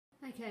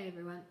Okay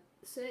everyone,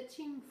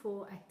 searching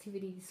for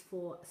activities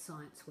for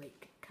Science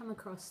Week. Come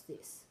across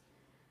this.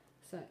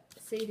 So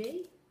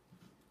CD,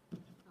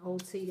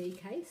 old CD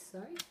case,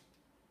 sorry,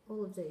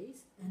 all of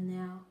these, and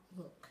now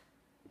look.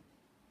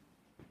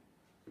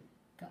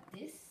 Got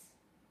this.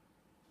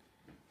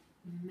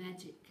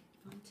 Magic.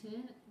 If I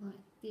turn it like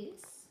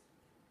this,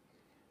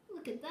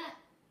 look at that.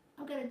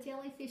 I've got a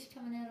jellyfish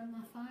coming out of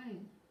my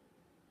phone.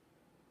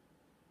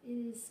 It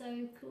is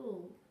so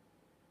cool.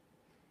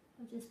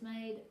 I've just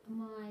made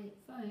my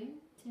phone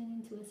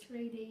turn into a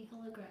 3D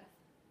holograph.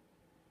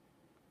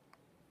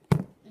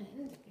 And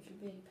if you're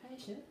being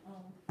patient,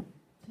 I'll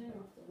turn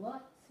off the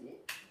lights here.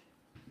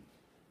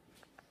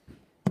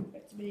 For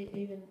it to be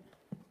even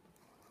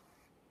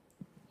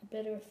a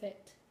better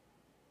effect.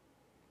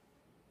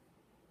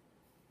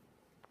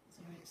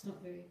 Sorry, it's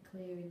not very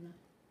clear in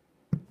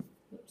the...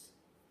 Whoops.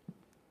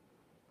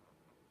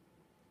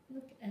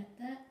 Look at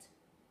that.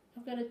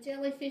 I've got a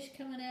jellyfish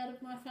coming out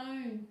of my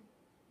phone.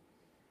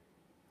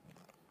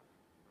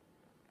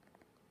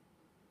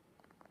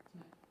 So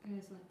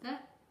it goes like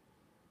that.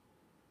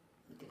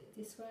 Look at it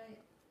this way.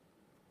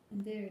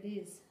 And there it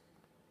is.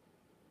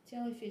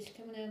 Jellyfish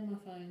coming out of my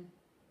phone.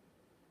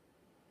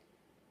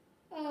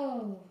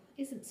 Oh,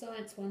 isn't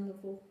science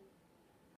wonderful?